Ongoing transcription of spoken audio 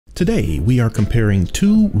Today, we are comparing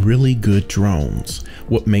two really good drones.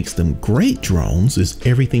 What makes them great drones is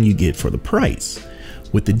everything you get for the price.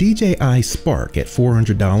 With the DJI Spark at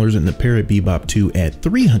 $400 and the Parrot Bebop 2 at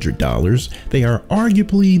 $300, they are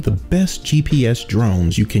arguably the best GPS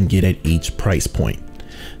drones you can get at each price point.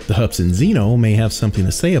 The Hubsan Zeno may have something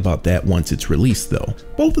to say about that once it's released though.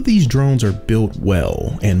 Both of these drones are built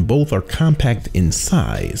well, and both are compact in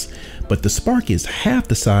size, but the Spark is half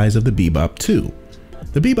the size of the Bebop 2.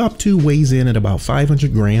 The Bebop 2 weighs in at about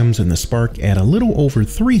 500 grams and the Spark at a little over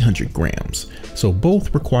 300 grams, so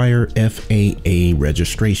both require FAA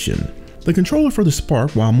registration. The controller for the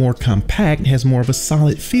Spark, while more compact, has more of a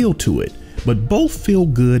solid feel to it, but both feel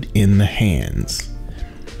good in the hands.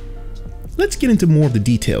 Let's get into more of the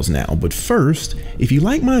details now, but first, if you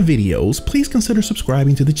like my videos, please consider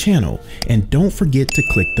subscribing to the channel, and don't forget to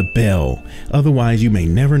click the bell, otherwise you may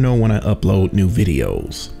never know when I upload new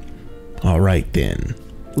videos. Alright then,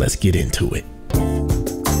 let's get into it.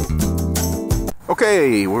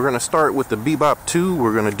 Okay, we're going to start with the Bebop 2.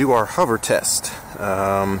 We're going to do our hover test. It's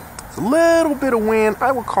a little bit of wind.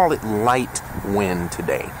 I would call it light wind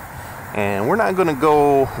today. And we're not going to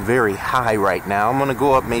go very high right now. I'm going to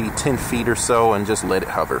go up maybe 10 feet or so and just let it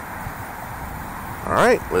hover.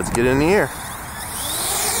 Alright, let's get in the air.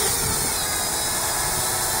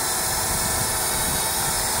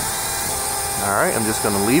 Alright, I'm just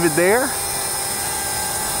going to leave it there.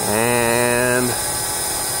 And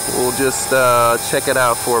we'll just check it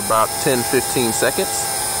out for about 10-15 seconds.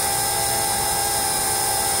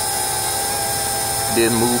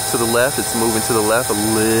 Did move to the left. It's moving to the left a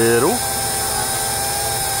little,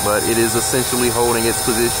 but it is essentially holding its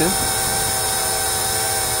position.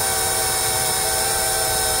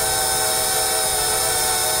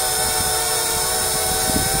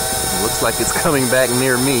 It looks like it's coming back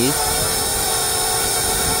near me.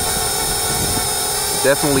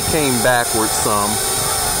 Definitely came backwards some.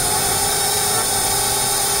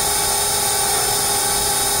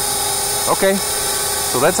 Okay,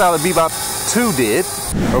 so that's how the Bebop 2 did.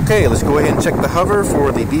 Okay, let's go ahead and check the hover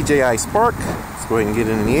for the DJI Spark. Let's go ahead and get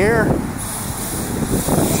in the air.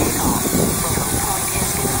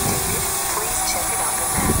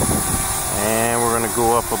 And we're gonna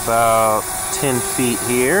go up about 10 feet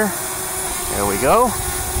here. There we go.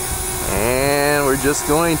 And we're just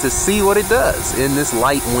going to see what it does in this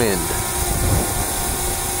light wind.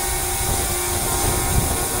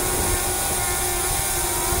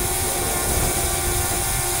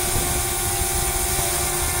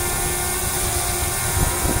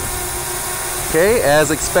 Okay,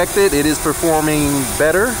 as expected, it is performing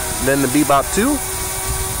better than the Bebop 2.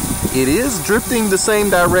 It is drifting the same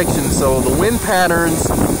direction, so the wind patterns,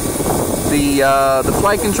 the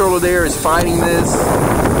flight controller there is fighting this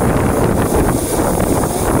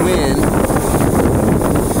wind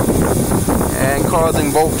and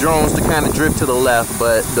causing both drones to kind of drift to the left,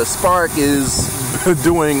 but the Spark is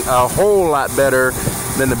doing a whole lot better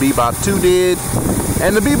than the Bebop 2 did.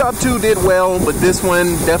 And the Bebop 2 did well, but this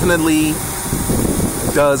one definitely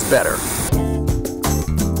does better.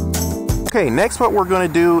 Okay, next what we're going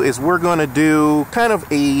to do is we're going to do kind of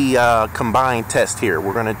a combined test here.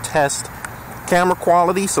 We're going to test camera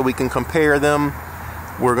quality so we can compare them.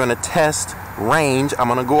 We're going to test range. I'm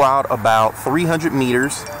going to go out about 300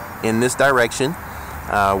 meters in this direction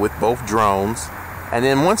with both drones. And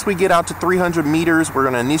then once we get out to 300 meters, we're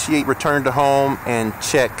going to initiate return to home and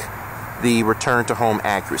check the return to home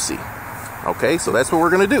accuracy. Okay, so that's what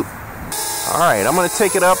we're going to do. Alright, I'm going to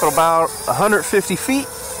take it up about 150 feet.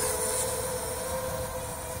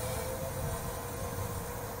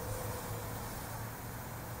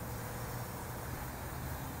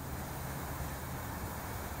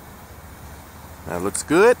 That looks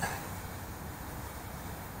good.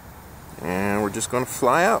 And we're just going to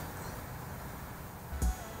fly out.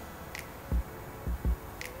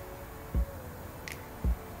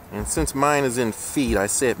 And since mine is in feet, I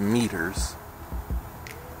said meters.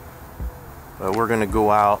 But we're going to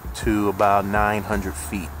go out to about 900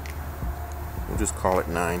 feet. We'll just call it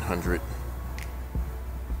 900.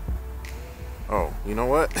 Oh, you know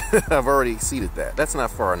what? I've already exceeded that. That's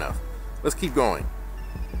not far enough. Let's keep going.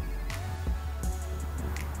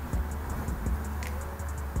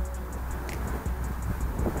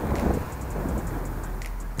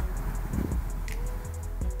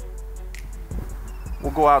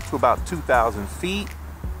 We'll go out to about 2,000 feet.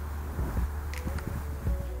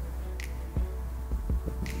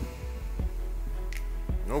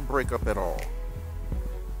 No breakup at all.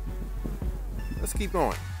 Let's keep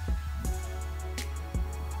going.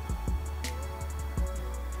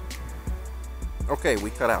 Okay, we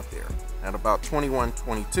cut out there at about 21,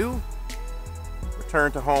 22. We're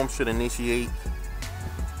return to home should initiate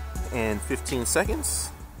in 15 seconds.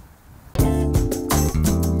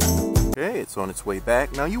 Okay, it's on its way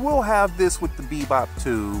back. Now you will have this with the Bebop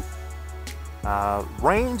 2.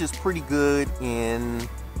 Range is pretty good in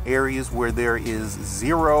areas where there is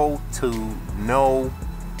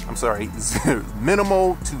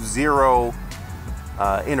minimal to zero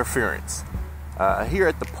interference. Here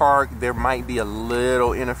at the park, there might be a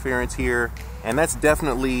little interference here, and that's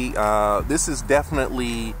definitely, this is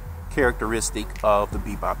definitely characteristic of the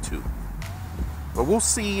Bebop 2. But we'll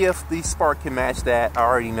see if the Spark can match that. I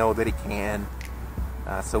already know that it can.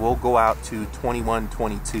 So we'll go out to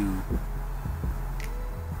 2122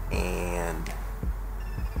 and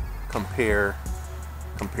compare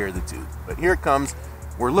the two. But here it comes.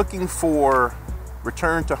 We're looking for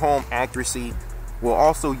return to home accuracy. We'll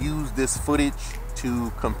also use this footage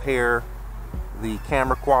to compare the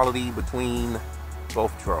camera quality between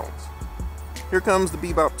both drones. Here comes the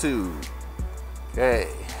Bebop 2. Okay,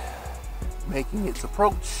 making its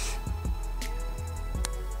approach.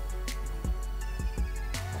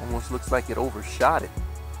 Almost looks like it overshot it.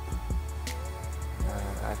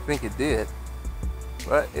 I think it did,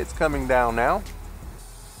 but it's coming down now.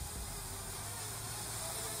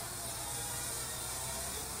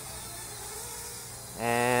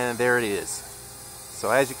 And there it is. So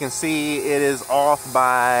as you can see, it is off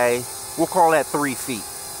by, we'll call that 3 feet.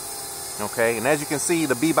 Okay, and as you can see,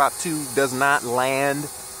 the Bebop 2 does not land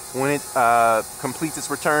when it completes its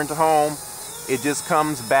return to home. It just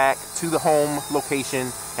comes back to the home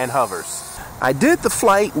location and hovers. I did the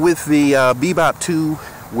flight with the Bebop 2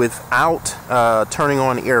 without turning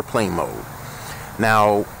on airplane mode.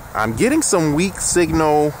 Now, I'm getting some weak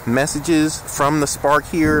signal messages from the Spark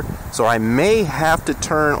here, so I may have to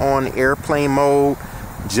turn on airplane mode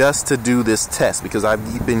just to do this test, because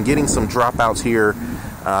I've been getting some dropouts here.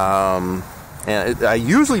 And I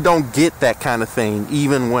usually don't get that kind of thing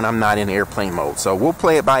even when I'm not in airplane mode. So we'll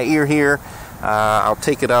play it by ear here. I'll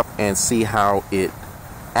take it up and see how it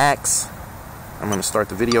acts. I'm going to start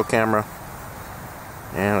the video camera,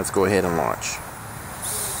 and let's go ahead and launch.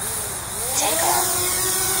 Take off.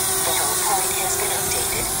 The home point has been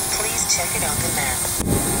updated. Please check it on the map.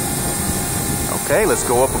 Okay, let's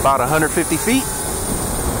go up about 150 feet.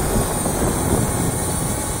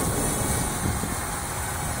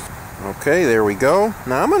 Okay, there we go.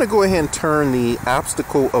 Now I'm going to go ahead and turn the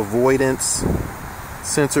obstacle avoidance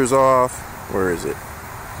sensors off. Where is it?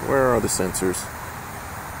 Where are the sensors?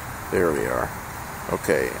 There we are.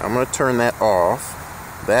 Okay, I'm going to turn that off.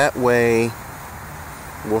 That way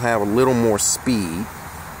we'll have a little more speed.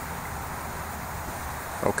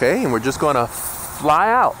 Okay, and we're just going to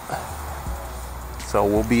fly out. So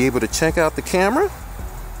we'll be able to check out the camera.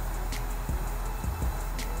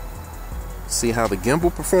 See how the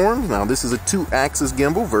gimbal performs. Now this is a 2-axis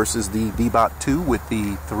gimbal versus the Bebop 2 with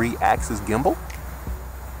the 3-axis gimbal.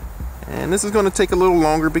 And this is going to take a little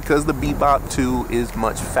longer because the Bebop 2 is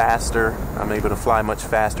much faster. I'm able to fly much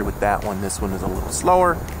faster with that one. This one is a little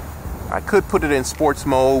slower. I could put it in sports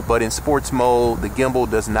mode, but in sports mode the gimbal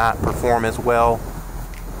does not perform as well.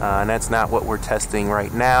 And that's not what we're testing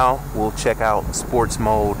right now. We'll check out sports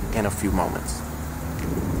mode in a few moments.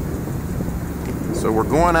 So we're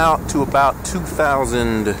going out to about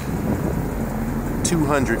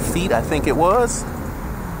 2,200 feet, I think it was,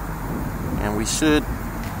 and we should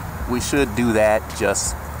do that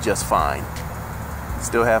just fine.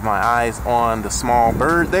 Still have my eyes on the small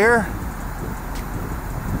bird there.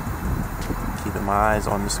 Keeping my eyes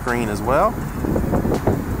on the screen as well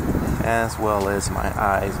as my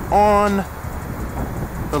eyes on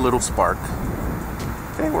the little Spark.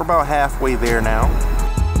 Okay, we're about halfway there now.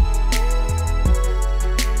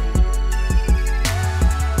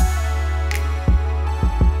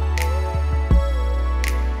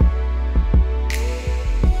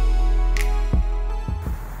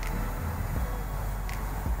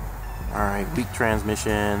 Alright, weak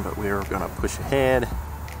transmission, but we're gonna push ahead. I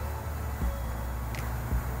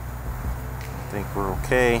think we're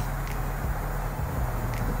okay.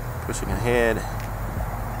 Pushing ahead.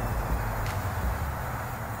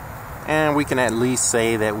 And we can at least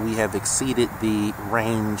say that we have exceeded the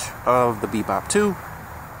range of the Bebop 2.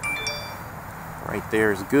 Right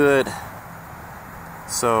there is good.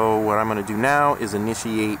 So what I'm gonna do now is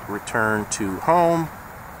initiate return to home.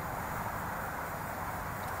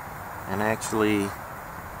 And actually,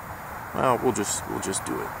 well, we'll just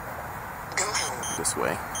do it this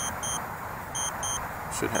way.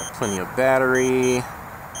 Should have plenty of battery.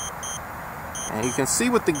 And you can see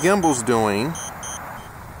what the gimbal's doing.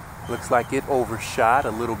 Looks like it overshot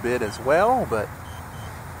a little bit as well, but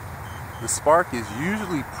the Spark is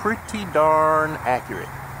usually pretty darn accurate.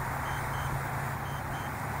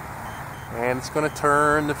 And it's going to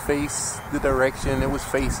turn to face the direction it was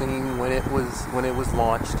facing when it was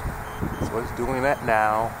launched. So it's doing that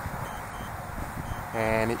now.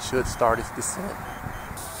 And it should start its descent.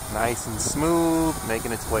 Nice and smooth,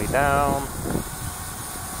 making its way down.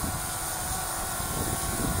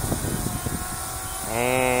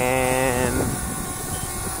 And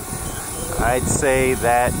I'd say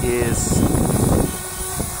that is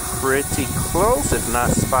pretty close, if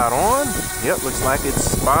not spot on. Yep, looks like it's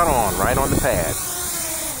spot on, right on the pad.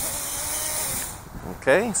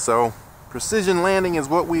 Okay, so precision landing is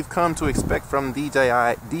what we've come to expect from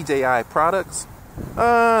DJI products,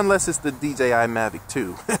 unless it's the DJI Mavic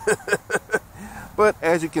 2. But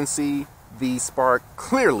as you can see, the Spark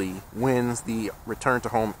clearly wins the return to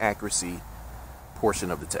home accuracy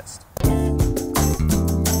portion of the test.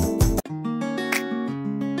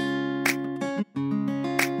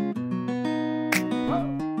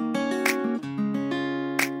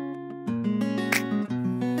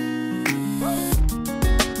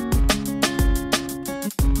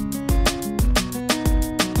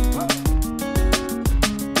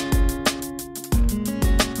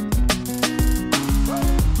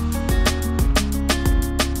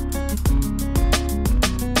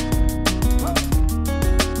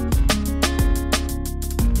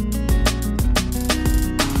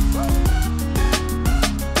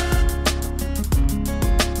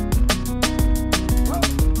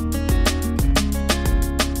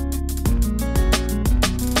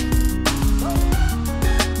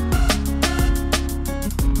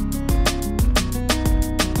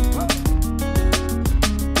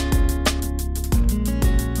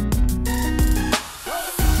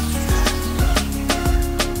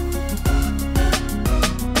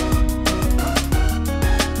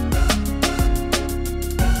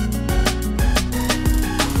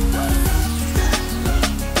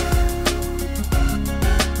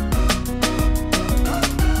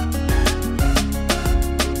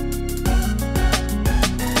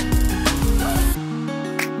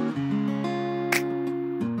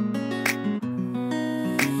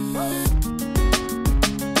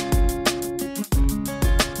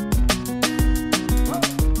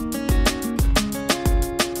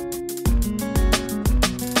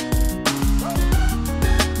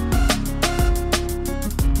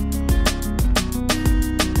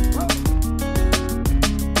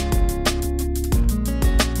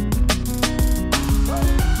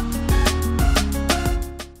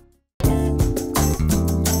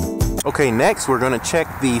 Okay, next we're going to check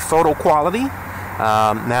the photo quality.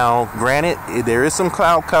 Now, granted, there is some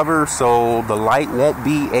cloud cover, so the light won't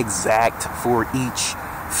be exact for each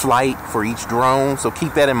flight, for each drone. So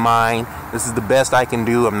keep that in mind. This is the best I can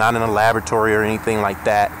do. I'm not in a laboratory or anything like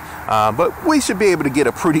that. But we should be able to get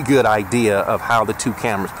a pretty good idea of how the two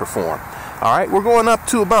cameras perform. All right, we're going up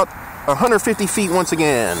to about 150 feet once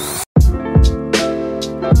again.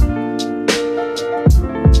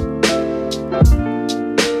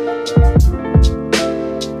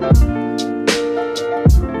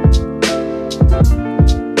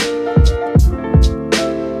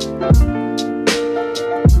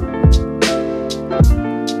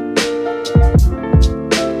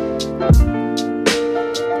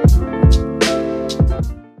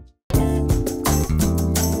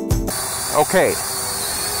 Okay,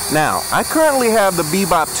 now I currently have the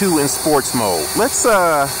Bebop 2 in sports mode. Let's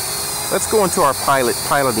go into our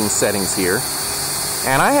piloting settings here,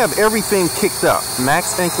 and I have everything kicked up,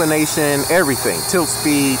 max inclination, everything, tilt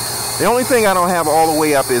speed. The only thing I don't have all the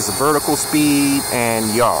way up is the vertical speed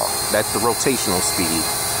and yaw. That's the rotational speed.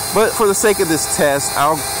 But for the sake of this test,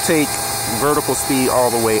 I'll take vertical speed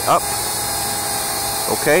all the way up.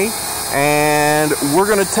 Okay, and we're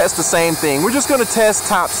gonna test the same thing. We're just gonna test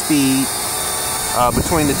top speed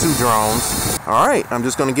between the two drones. All right, I'm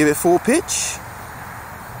just gonna give it full pitch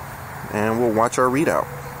and we'll watch our readout.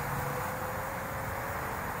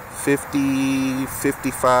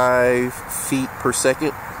 55 feet per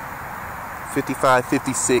second, 55,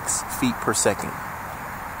 56 feet per second.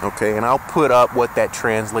 Okay, and I'll put up what that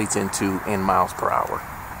translates into in miles per hour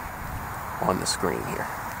on the screen here.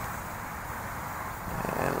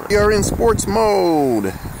 And we are in sports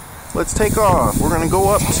mode. Let's take off. We're gonna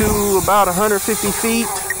go up to about 150 feet.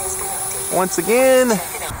 Once again,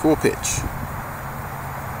 full pitch.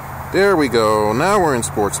 There we go. Now we're in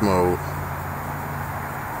sports mode.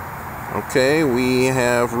 Okay, we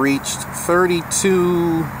have reached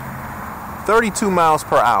 32 miles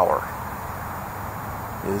per hour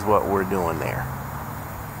is what we're doing there.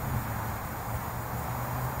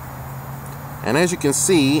 And as you can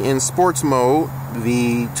see, in sports mode,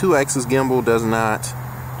 the 2-axis gimbal does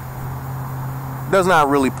not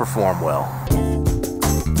really perform well.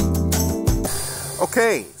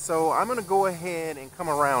 Okay, so I'm gonna go ahead and come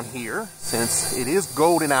around here since it is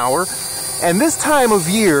golden hour. And this time of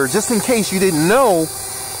year, just in case you didn't know,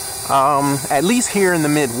 at least here in the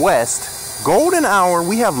Midwest, golden hour,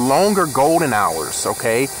 we have longer golden hours,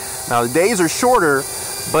 okay? Now the days are shorter,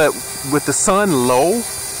 but with the sun low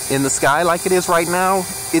in the sky like it is right now,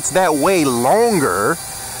 it's that way longer.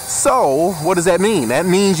 So what does that mean? That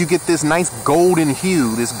means you get this nice golden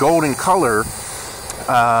hue, this golden color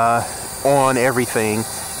on everything.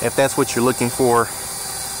 If that's what you're looking for,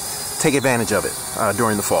 take advantage of it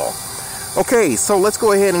during the fall. Okay, so let's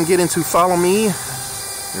go ahead and get into follow me.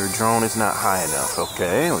 Your drone is not high enough.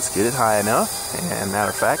 Okay, let's get it high enough. And matter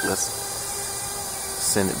of fact, let's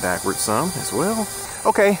send it backward some as well.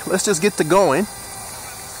 Okay, let's just get to going.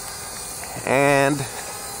 And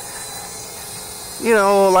you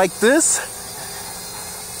know, like this,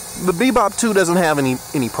 the Bebop 2 doesn't have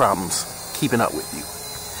any problems keeping up with you.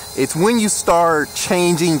 It's when you start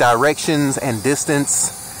changing directions and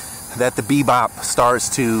distance that the Bebop starts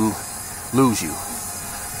to lose you.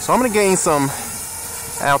 So I'm going to gain some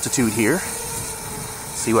altitude here,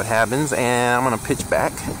 see what happens, and I'm going to pitch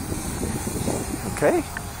back. Okay,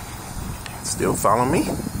 still follow me.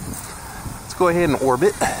 Let's go ahead and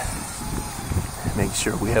orbit. Make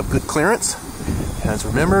sure we have good clearance. As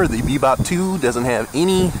remember, the Bebop 2 doesn't have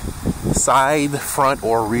any side, front,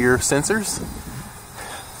 or rear sensors.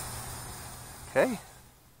 Okay,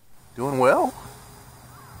 doing well.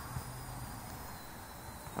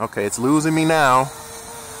 Okay, it's losing me now.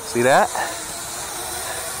 See that?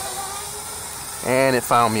 And it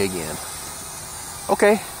found me again.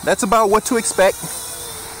 Okay, that's about what to expect.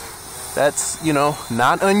 That's, you know,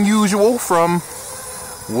 not unusual from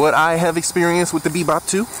what I have experienced with the Bebop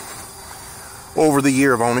 2 over the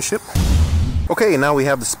year of ownership. Okay, now we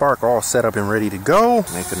have the Spark all set up and ready to go.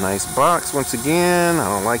 Make a nice box once again. I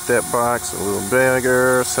don't like that box. A little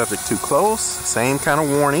bigger, subject too close. Same kind of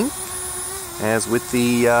warning as with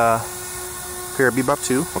the Parrot Bebop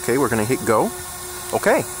 2. Okay, we're gonna hit go.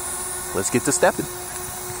 Okay, let's get to stepping.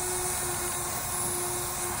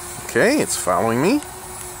 Okay, it's following me.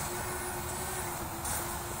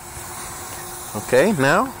 Okay,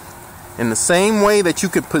 now, in the same way that you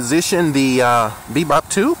could position the Bebop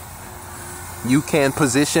 2, you can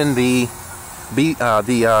position the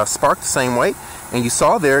Spark the same way. And you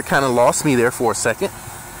saw there, it kind of lost me there for a second.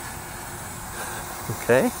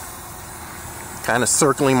 Okay, kind of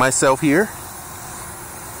circling myself here.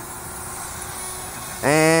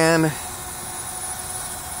 And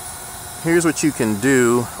here's what you can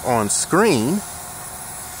do on screen.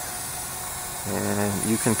 And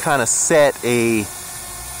you can kind of set a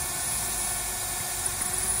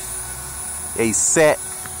set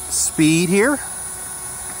speed here.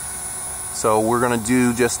 So we're going to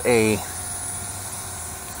do just a,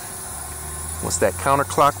 what's that,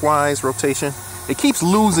 counterclockwise rotation. It keeps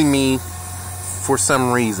losing me for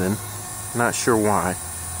some reason, not sure why.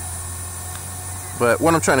 But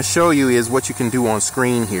what I'm trying to show you is what you can do on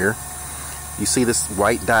screen here. You see this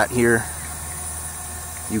white dot here?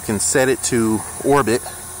 You can set it to orbit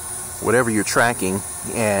whatever you're tracking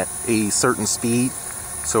at a certain speed.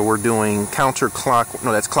 So we're doing counterclock,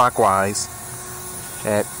 no, that's clockwise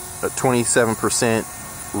at a 27%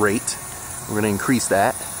 rate. We're going to increase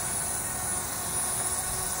that.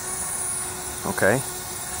 Okay.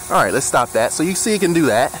 All right, let's stop that. So you see it can do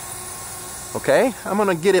that. Okay, I'm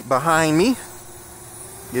going to get it behind me.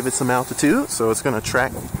 Give it some altitude, so it's going to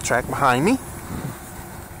track behind me.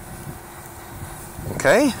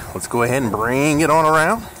 Okay, let's go ahead and bring it on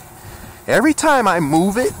around. Every time I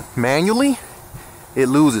move it manually, it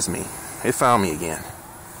loses me. It found me again.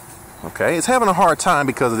 Okay, it's having a hard time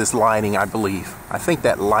because of this lighting, I believe. I think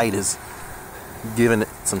that light is giving it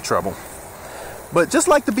some trouble. But just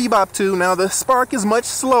like the Bebop 2, now the Spark is much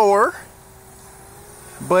slower,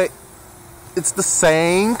 but it's the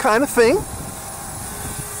same kind of thing.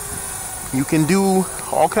 You can do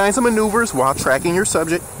all kinds of maneuvers while tracking your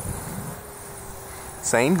subject.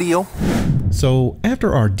 Same deal. So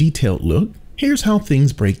after our detailed look, here's how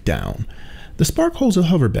things break down. The Spark holds a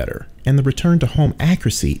hover better, and the return to home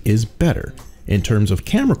accuracy is better. In terms of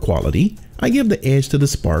camera quality, I give the edge to the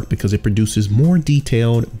Spark because it produces more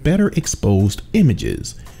detailed, better exposed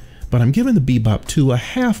images. But I'm giving the Bebop 2 a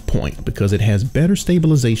half point because it has better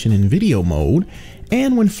stabilization in video mode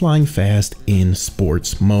and when flying fast in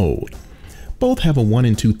sports mode. Both have a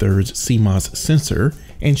 1 2/3 CMOS sensor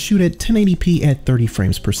and shoot at 1080p at 30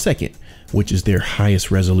 frames per second, which is their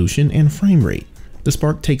highest resolution and frame rate. The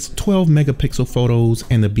Spark takes 12 megapixel photos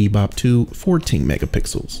and the Bebop 2 14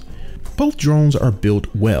 megapixels. Both drones are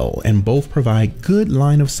built well and both provide good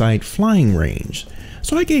line of sight flying range,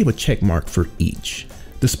 so I gave a check mark for each.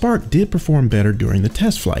 The Spark did perform better during the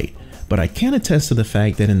test flight, but I can attest to the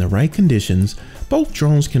fact that in the right conditions, both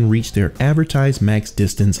drones can reach their advertised max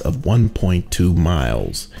distance of 1.2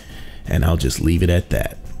 miles. And I'll just leave it at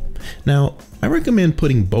that. Now, I recommend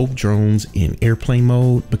putting both drones in airplane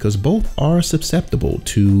mode because both are susceptible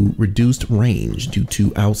to reduced range due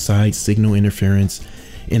to outside signal interference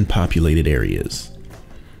in populated areas.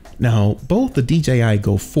 Now, both the DJI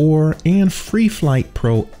Go 4 and Free Flight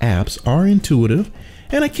Pro apps are intuitive,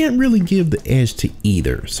 and I can't really give the edge to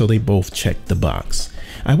either, so they both check the box.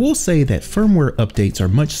 I will say that firmware updates are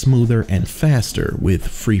much smoother and faster with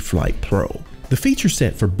Free Flight Pro. The feature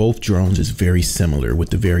set for both drones is very similar with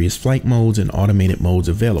the various flight modes and automated modes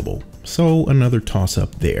available, so another toss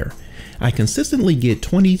up there. I consistently get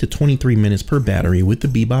 20 to 23 minutes per battery with the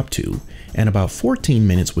Bebop 2 and about 14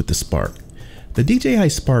 minutes with the Spark. The DJI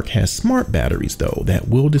Spark has smart batteries though that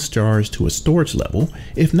will discharge to a storage level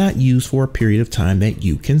if not used for a period of time that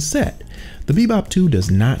you can set. The Bebop 2 does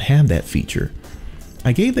not have that feature.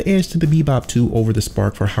 I gave the edge to the Bebop 2 over the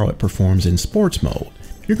Spark for how it performs in sports mode.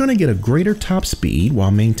 You're going to get a greater top speed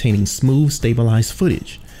while maintaining smooth, stabilized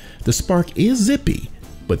footage. The Spark is zippy,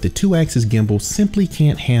 but the 2-axis gimbal simply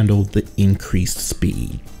can't handle the increased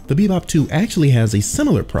speed. The Bebop 2 actually has a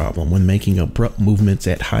similar problem when making abrupt movements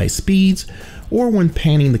at high speeds or when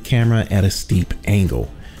panning the camera at a steep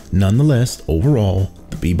angle. Nonetheless, overall,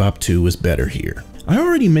 the Bebop 2 is better here. I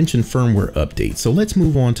already mentioned firmware updates, so let's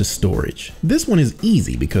move on to storage. This one is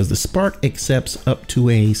easy because the Spark accepts up to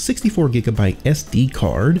a 64GB SD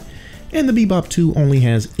card, and the Bebop 2 only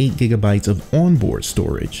has 8GB of onboard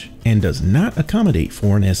storage and does not accommodate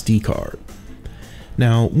for an SD card.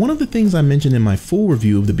 Now, one of the things I mentioned in my full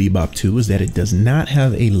review of the Bebop 2 is that it does not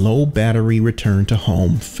have a low battery return to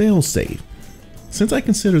home failsafe. Since I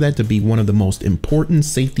consider that to be one of the most important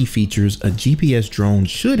safety features a GPS drone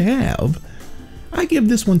should have, I give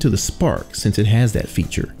this one to the Spark since it has that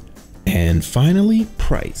feature. And finally,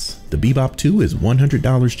 price. The Bebop 2 is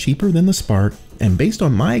 $100 cheaper than the Spark, and based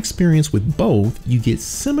on my experience with both, you get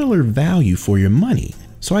similar value for your money.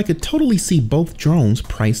 So I could totally see both drones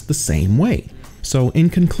priced the same way. So in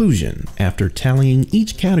conclusion, after tallying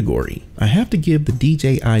each category, I have to give the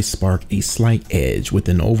DJI Spark a slight edge with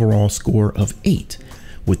an overall score of 8.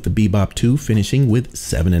 With the Bebop 2 finishing with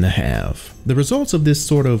 7.5. The results of this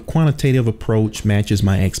sort of quantitative approach matches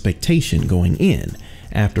my expectation going in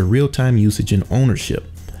after real-time usage and ownership.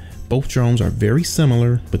 Both drones are very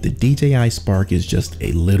similar, but the DJI Spark is just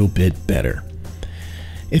a little bit better.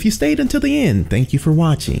 If you stayed until the end, thank you for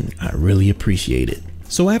watching. I really appreciate it.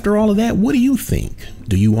 So after all of that, what do you think?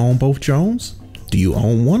 Do you own both drones? Do you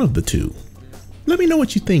own one of the two? Let me know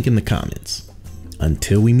what you think in the comments.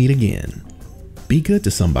 Until we meet again, be good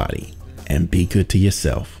to somebody and be good to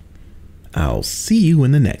yourself. I'll see you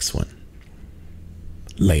in the next one.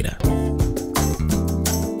 Later.